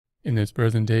In this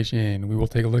presentation, we will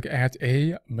take a look at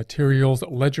a materials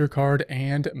ledger card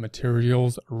and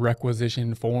materials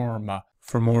requisition form.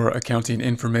 For more accounting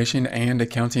information and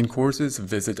accounting courses,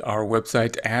 visit our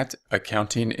website at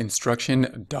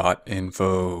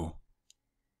accountinginstruction.info.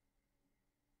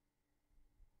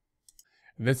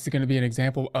 This is going to be an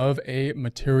example of a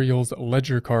materials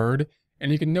ledger card,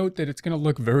 and you can note that it's going to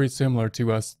look very similar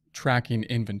to us tracking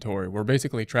inventory. We're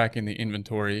basically tracking the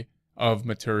inventory of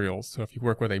materials. So if you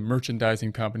work with a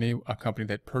merchandising company, a company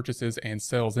that purchases and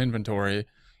sells inventory,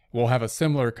 we'll have a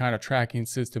similar kind of tracking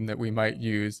system that we might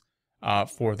use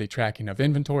for the tracking of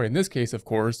inventory. In this case, of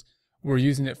course, we're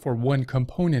using it for one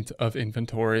component of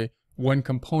inventory, one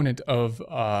component of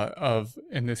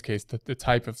in this case, the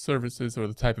type of services or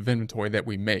the type of inventory that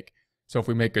we make. So if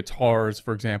we make guitars,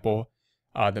 for example,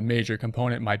 the major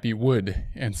component might be wood.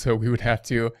 And so we would have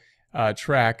to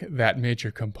track that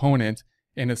major component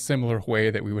in a similar way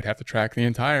that we would have to track the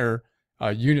entire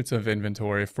units of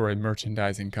inventory for a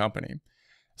merchandising company.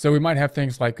 So we might have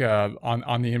things like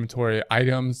on the inventory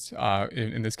items,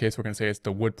 in this case we're going to say it's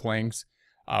the wood planks.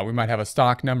 We might have a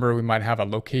stock number, we might have a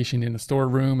location in the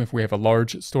storeroom if we have a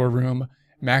large storeroom,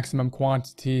 maximum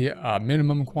quantity,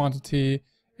 minimum quantity,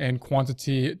 and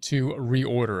quantity to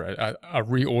reorder, a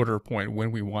reorder point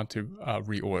when we want to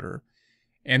reorder.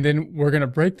 And then we're going to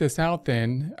break this out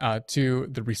then to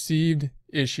the received,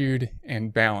 issued,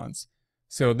 and balance.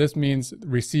 So this means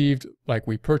received, like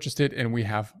we purchased it and we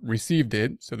have received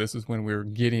it. So this is when we're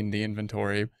getting the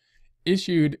inventory.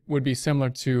 Issued would be similar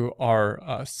to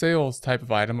our sales type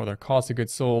of item or their cost of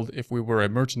goods sold if we were a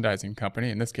merchandising company.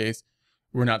 In this case,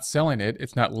 we're not selling it.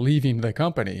 It's not leaving the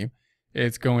company.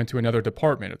 It's going to another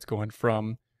department. It's going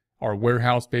from our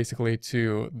warehouse basically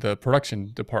to the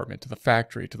production department, to the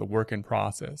factory, to the work in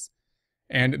process.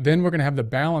 And then we're going to have the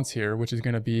balance here, which is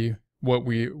going to be what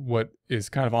is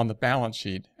kind of on the balance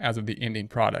sheet as of the ending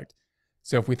product.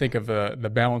 So if we think of the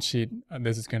balance sheet,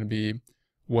 this is going to be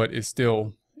what is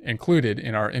still included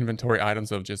in our inventory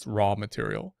items of just raw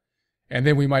material. And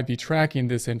then we might be tracking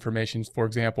this information. For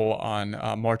example, on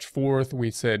March 4th,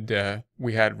 we said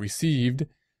we had received.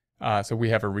 So we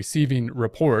have a receiving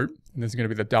report, and this is going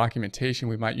to be the documentation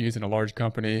we might use in a large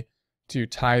company to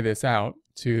tie this out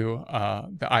to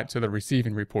the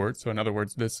receiving report. So in other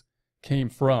words, this came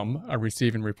from a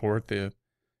receiving report. The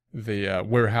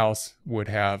warehouse would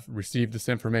have received this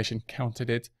information, counted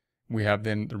it. We have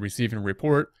then the receiving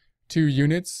report, 2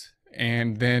 units,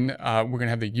 and then we're going to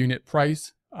have the unit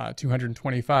price,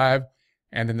 225,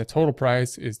 and then the total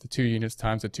price is the 2 units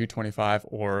times the 225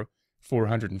 or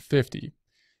 450.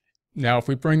 Now, if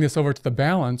we bring this over to the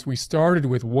balance, we started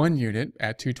with 1 unit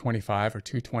at 225 or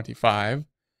 225,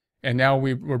 and now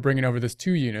we're bringing over this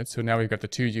 2 units. So now we've got the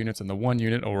 2 units and the 1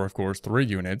 unit, or of course 3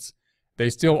 units. They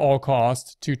still all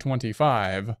cost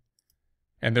 225,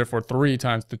 and therefore 3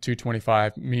 times the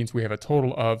 225 means we have a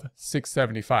total of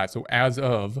 675. So as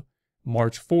of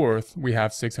March 4th, we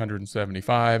have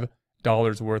 $675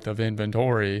 worth of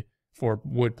inventory for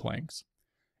wood planks.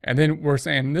 And then we're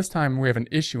saying this time we have an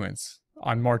issuance.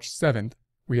 On March 7th,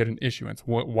 we had an issuance.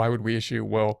 Why would we issue?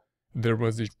 Well, there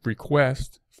was a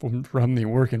request from the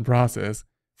work in process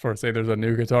for, say, there's a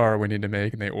new guitar we need to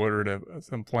make, and they ordered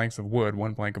some planks of wood,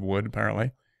 1 plank of wood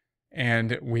apparently.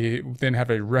 And we then have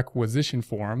a requisition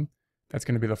form. That's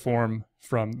going to be the form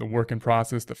from the work in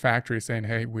process, the factory, saying,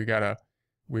 hey, we've got a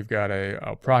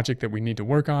project that we need to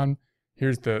work on.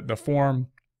 Here's the form.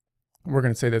 We're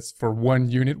going to say that's for 1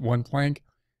 unit, 1 plank.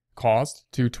 Cost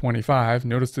 $225.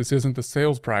 Notice this isn't the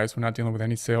sales price. We're not dealing with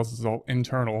any sales. This is all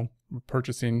internal. We're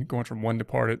purchasing, going from one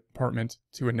department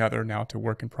to another, now to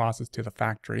work in process to the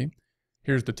factory.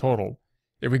 Here's the total.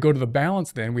 If we go to the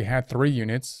balance then, we had 3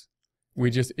 units. We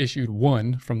just issued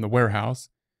 1 from the warehouse.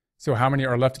 So how many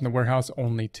are left in the warehouse?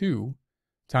 Only 2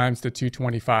 times the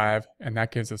 225, and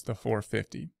that gives us the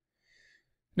 450.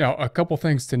 Now, a couple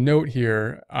things to note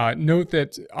here. Note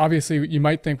that obviously you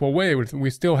might think, well, wait, we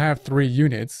still have 3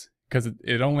 units because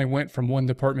it only went from one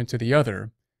department to the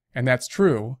other. And that's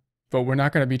true, but we're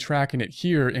not going to be tracking it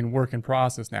here in work in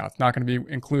process now. It's not going to be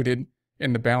included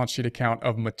in the balance sheet account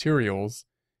of materials.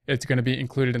 It's going to be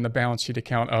included in the balance sheet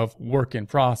account of work in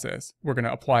process. We're going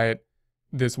to apply it,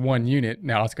 this 1 unit.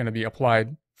 Now it's going to be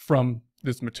applied from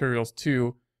this materials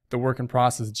to the work in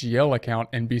process GL account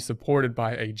and be supported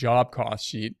by a job cost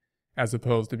sheet as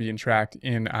opposed to being tracked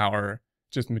in our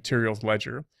just materials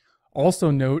ledger.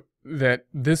 Also note that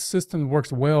this system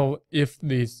works well if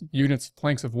these units,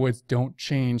 planks of wood don't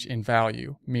change in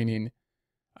value, meaning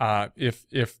if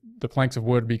the planks of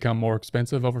wood become more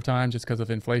expensive over time just because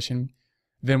of inflation,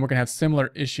 then we're going to have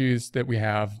similar issues that we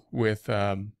have with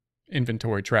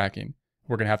inventory tracking.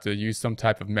 we're going to have to use some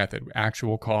type of method,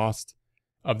 actual cost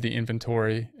of the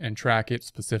inventory and track it,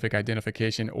 specific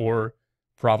identification, or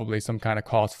probably some kind of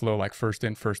cost flow like first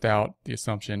in, first out, the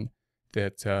assumption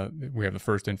that we have the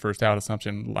first in, first out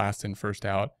assumption, last in, first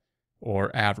out,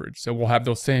 or average. So we'll have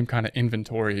those same kind of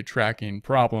inventory tracking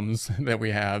problems that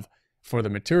we have for the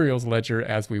materials ledger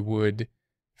as we would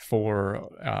for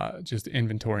just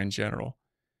inventory in general.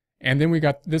 And then we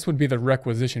got, this would be the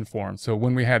requisition form. So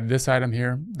when we had this item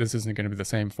here, this isn't going to be the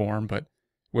same form, but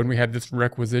when we had this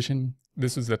requisition,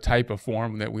 this is the type of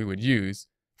form that we would use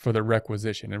for the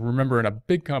requisition. And remember, in a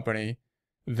big company,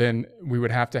 then we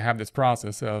would have to have this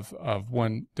process of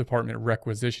one department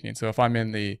requisitioning. So if I'm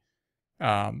in the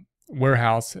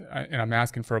warehouse and I'm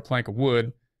asking for a plank of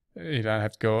wood, I'd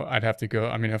have to go,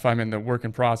 I mean, if I'm in the work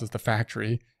in process, the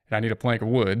factory, and I need a plank of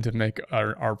wood to make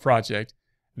our project,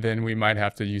 then we might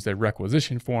have to use a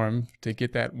requisition form to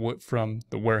get that wood from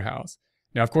the warehouse.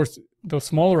 Now, of course, the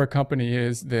smaller a company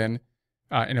is, then,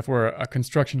 and if we're a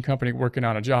construction company working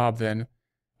on a job, then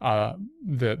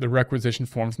the requisition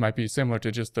forms might be similar to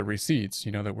just the receipts,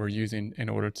 that we're using in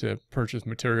order to purchase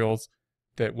materials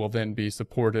that will then be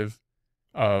supportive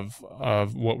of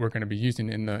what we're going to be using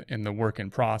in the work in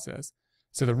process.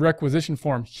 So the requisition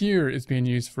form here is being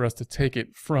used for us to take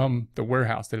it from the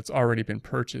warehouse that it's already been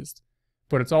purchased.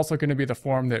 But it's also going to be the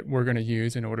form that we're going to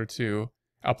use in order to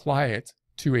apply it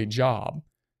to a job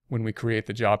when we create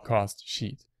the job cost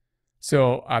sheet.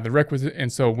 So the requisite,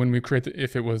 and so when we create,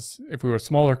 if we were a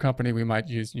smaller company, we might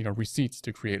use receipts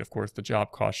to create, of course, the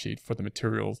job cost sheet for the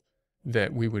materials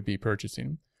that we would be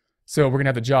purchasing. So we're going to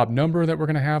have the job number that we're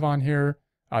going to have on here,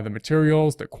 the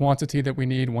materials, the quantity that we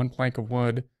need, 1 plank of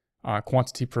wood,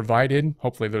 quantity provided.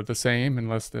 Hopefully they're the same,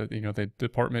 unless the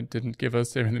department didn't give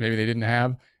us, maybe they didn't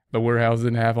have, the warehouse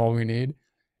didn't have all we need.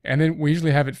 And then we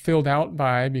usually have it filled out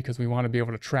by, because we want to be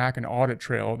able to track an audit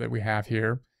trail that we have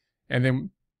here. And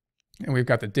we've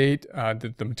got the date,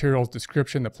 the materials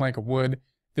description, the plank of wood.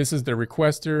 This is the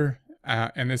requester,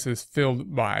 and this is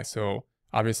filled by. So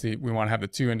obviously we want to have the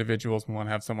 2 individuals. We want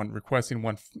to have someone requesting,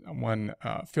 one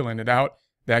filling it out.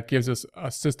 That gives us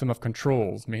a system of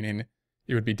controls, meaning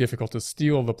it would be difficult to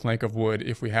steal the plank of wood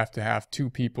if we have to have 2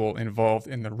 people involved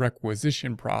in the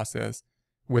requisition process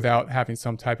without having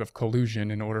some type of collusion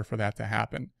in order for that to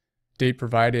happen. Date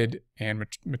provided and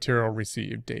material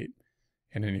received date,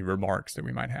 and any remarks that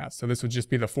we might have. So this would just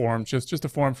be the form, just a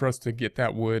form for us to get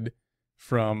that wood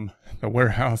from the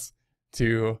warehouse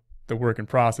to the work in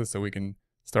process so we can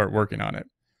start working on it.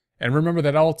 And remember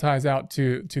that all ties out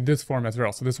to this form as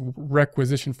well. So this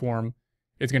requisition form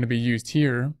is going to be used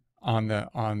here on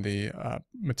the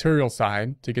material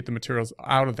side to get the materials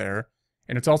out of there.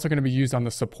 And it's also going to be used on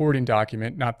the supporting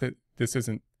document. Not that this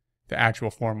isn't the actual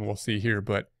form we'll see here,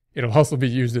 but it'll also be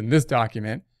used in this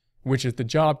document, which is the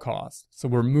job cost. So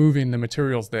we're moving the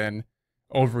materials then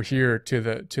over here to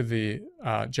the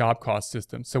job cost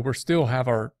system. So we still have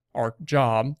our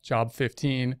job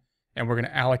 15, and we're going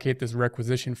to allocate this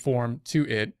requisition form to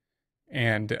it.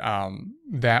 And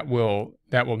that will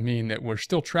mean that we're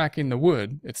still tracking the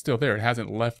wood. It's still there. It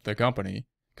hasn't left the company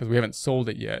because we haven't sold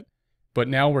it yet. But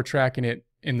now we're tracking it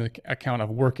in the account of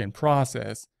work in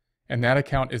process, and that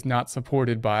account is not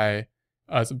supported by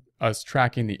us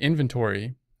tracking the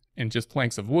inventory in just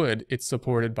planks of wood. It's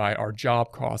supported by our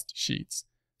job cost sheets.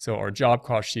 So our job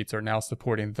cost sheets are now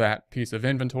supporting that piece of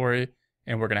inventory,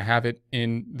 and we're going to have it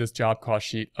in this job cost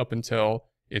sheet up until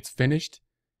it's finished,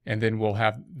 and then we'll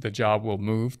have the job will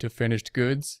move to finished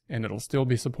goods, and it'll still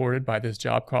be supported by this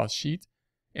job cost sheet,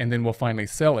 and then we'll finally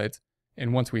sell it.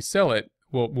 And once we sell it,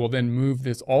 we'll then move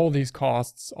all these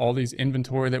costs, all these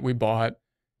inventory that we bought,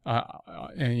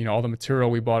 and all the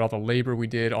material we bought, all the labor we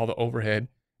did, all the overhead,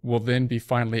 will then be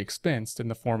finally expensed in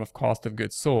the form of cost of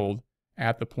goods sold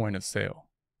at the point of sale.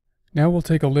 Now we'll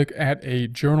take a look at a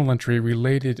journal entry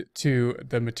related to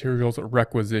the materials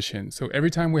requisition. So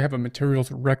every time we have a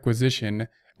materials requisition,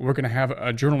 we're going to have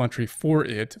a journal entry for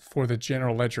it for the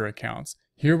general ledger accounts.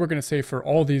 Here we're going to say for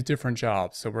all these different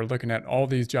jobs. So we're looking at all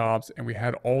these jobs and we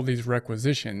had all these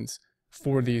requisitions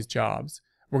for these jobs.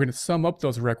 We're going to sum up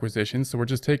those requisitions. So we're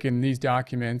just taking these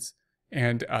documents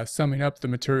and summing up the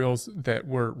materials that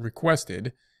were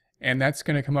requested. And that's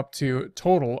going to come up to a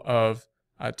total of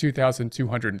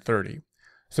 2,230.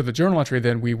 So the journal entry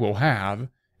then we will have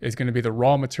is going to be the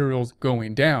raw materials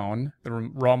going down. The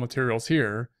raw materials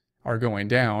here are going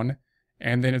down.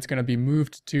 And then it's going to be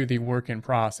moved to the work in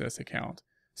process account.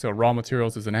 So raw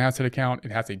materials is an asset account.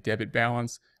 It has a debit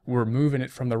balance. We're moving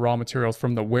it from the raw materials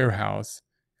from the warehouse.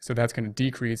 So that's going to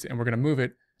decrease, and we're going to move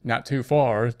it not too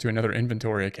far to another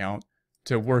inventory account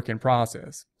to work in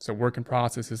process. So work in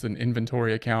process is an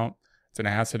inventory account. It's an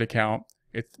asset account.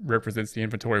 it represents the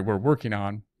inventory we're working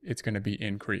on, it's going to be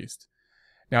increased.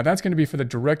 Now that's going to be for the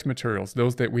direct materials,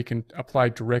 those that we can apply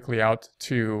directly out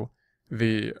to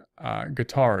the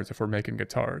guitars if we're making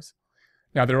guitars.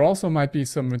 Now there also might be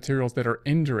some materials that are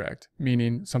indirect,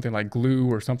 meaning something like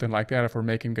glue or something like that if we're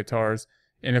making guitars.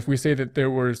 And if we say that there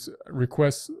was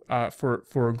requests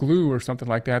for glue or something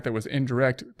like that that was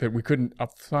indirect, that we couldn't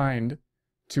assign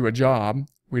to a job,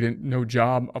 no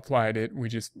job applied it, we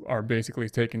just are basically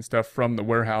taking stuff from the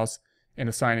warehouse and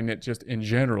assigning it just in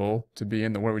general to be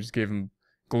in the warehouse. We just gave them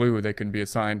glue that can be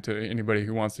assigned to anybody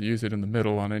who wants to use it in the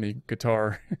middle on any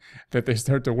guitar that they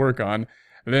start to work on.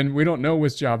 Then we don't know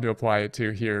which job to apply it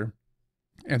to here.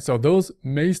 And so those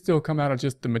may still come out of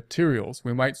just the materials.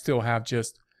 We might still have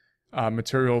just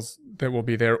materials that will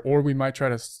be there, or we might try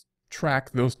to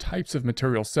track those types of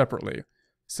materials separately.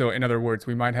 So in other words,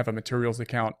 we might have a materials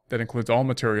account that includes all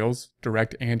materials,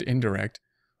 direct and indirect,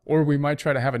 or we might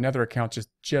try to have another account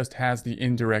just has the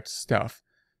indirect stuff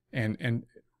and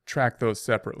track those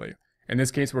separately. In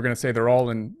this case, we're going to say they're all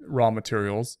in raw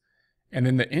materials. And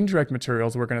then the indirect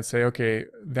materials, we're going to say, okay,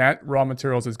 that raw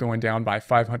materials is going down by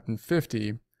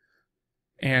 550,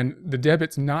 and the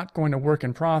debit's not going to work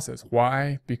in process.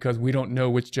 Why? Because we don't know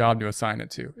which job to assign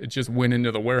it to. It just went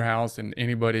into the warehouse, and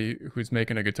anybody who's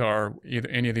making a guitar, either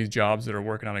any of these jobs that are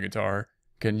working on a guitar,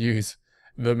 can use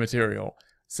the material.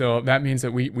 So that means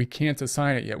that we can't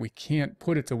assign it yet. We can't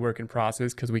put it to work in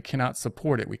process because we cannot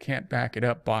support it. We can't back it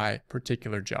up by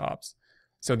particular jobs.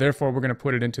 So therefore, we're going to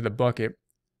put it into the bucket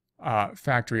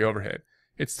factory overhead.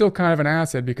 It's still kind of an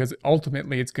asset because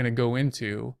ultimately it's going to go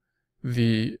into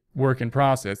the work in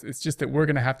process. It's just that we're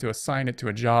going to have to assign it to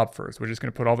a job first. We're just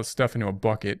going to put all the stuff into a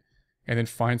bucket and then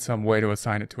find some way to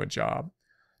assign it to a job.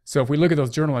 So if we look at those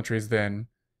journal entries, then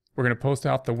we're going to post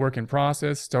out the work in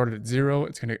process, started at 0.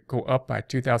 It's going to go up by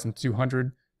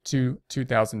 2,200 to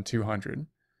 2,200.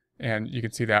 And you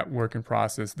can see that work in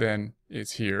process then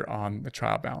is here on the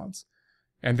trial balance.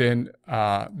 And then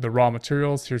the raw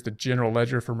materials, here's the general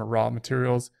ledger for raw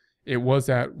materials. It was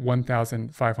at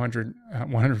 1,500,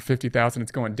 150,000.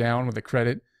 It's going down with a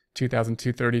credit,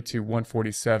 2,230 to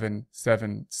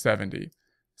 147,770.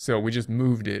 So we just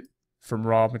moved it from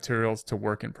raw materials to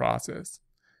work in process.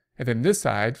 And then this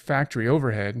side, factory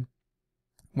overhead,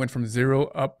 went from 0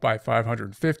 up by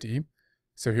 550.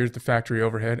 So here's the factory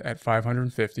overhead at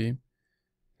 550.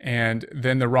 And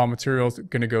then the raw materials are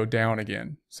going to go down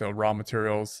again. So raw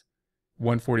materials,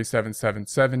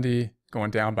 147,770,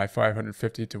 going down by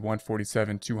 550 to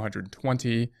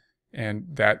 147,220. And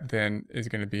that then is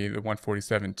going to be the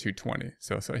 147,220.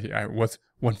 So yeah, it was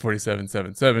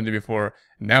 147,770 before.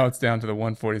 Now it's down to the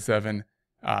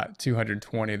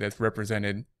 147,220 that's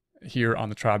represented here on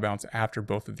the trial balance after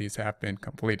both of these have been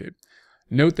completed.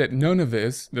 Note that none of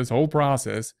this whole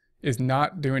process, is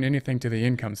not doing anything to the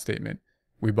income statement.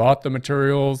 We bought the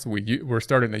materials, we're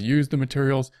starting to use the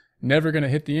materials, never going to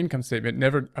hit the income statement,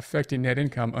 never affecting net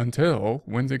income until,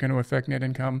 when's it going to affect net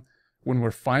income? When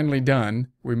we're finally done,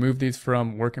 we move these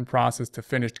from work in process to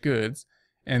finished goods,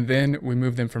 and then we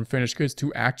move them from finished goods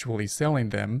to actually selling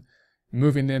them,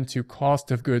 moving them to cost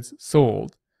of goods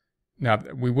sold. Now,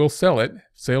 we will sell it,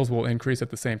 sales will increase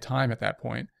at the same time at that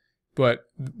point, but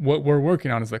what we're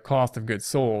working on is the cost of goods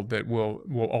sold that will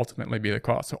ultimately be the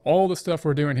cost. So all the stuff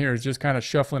we're doing here is just kind of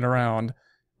shuffling around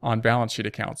on balance sheet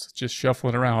accounts, just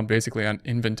shuffling around basically on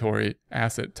inventory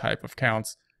asset type of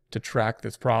accounts to track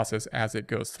this process as it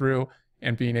goes through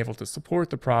and being able to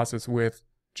support the process with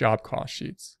job cost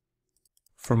sheets.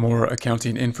 For more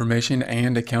accounting information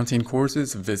and accounting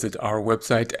courses, visit our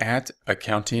website at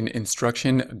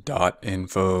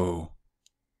accountinginstruction.info.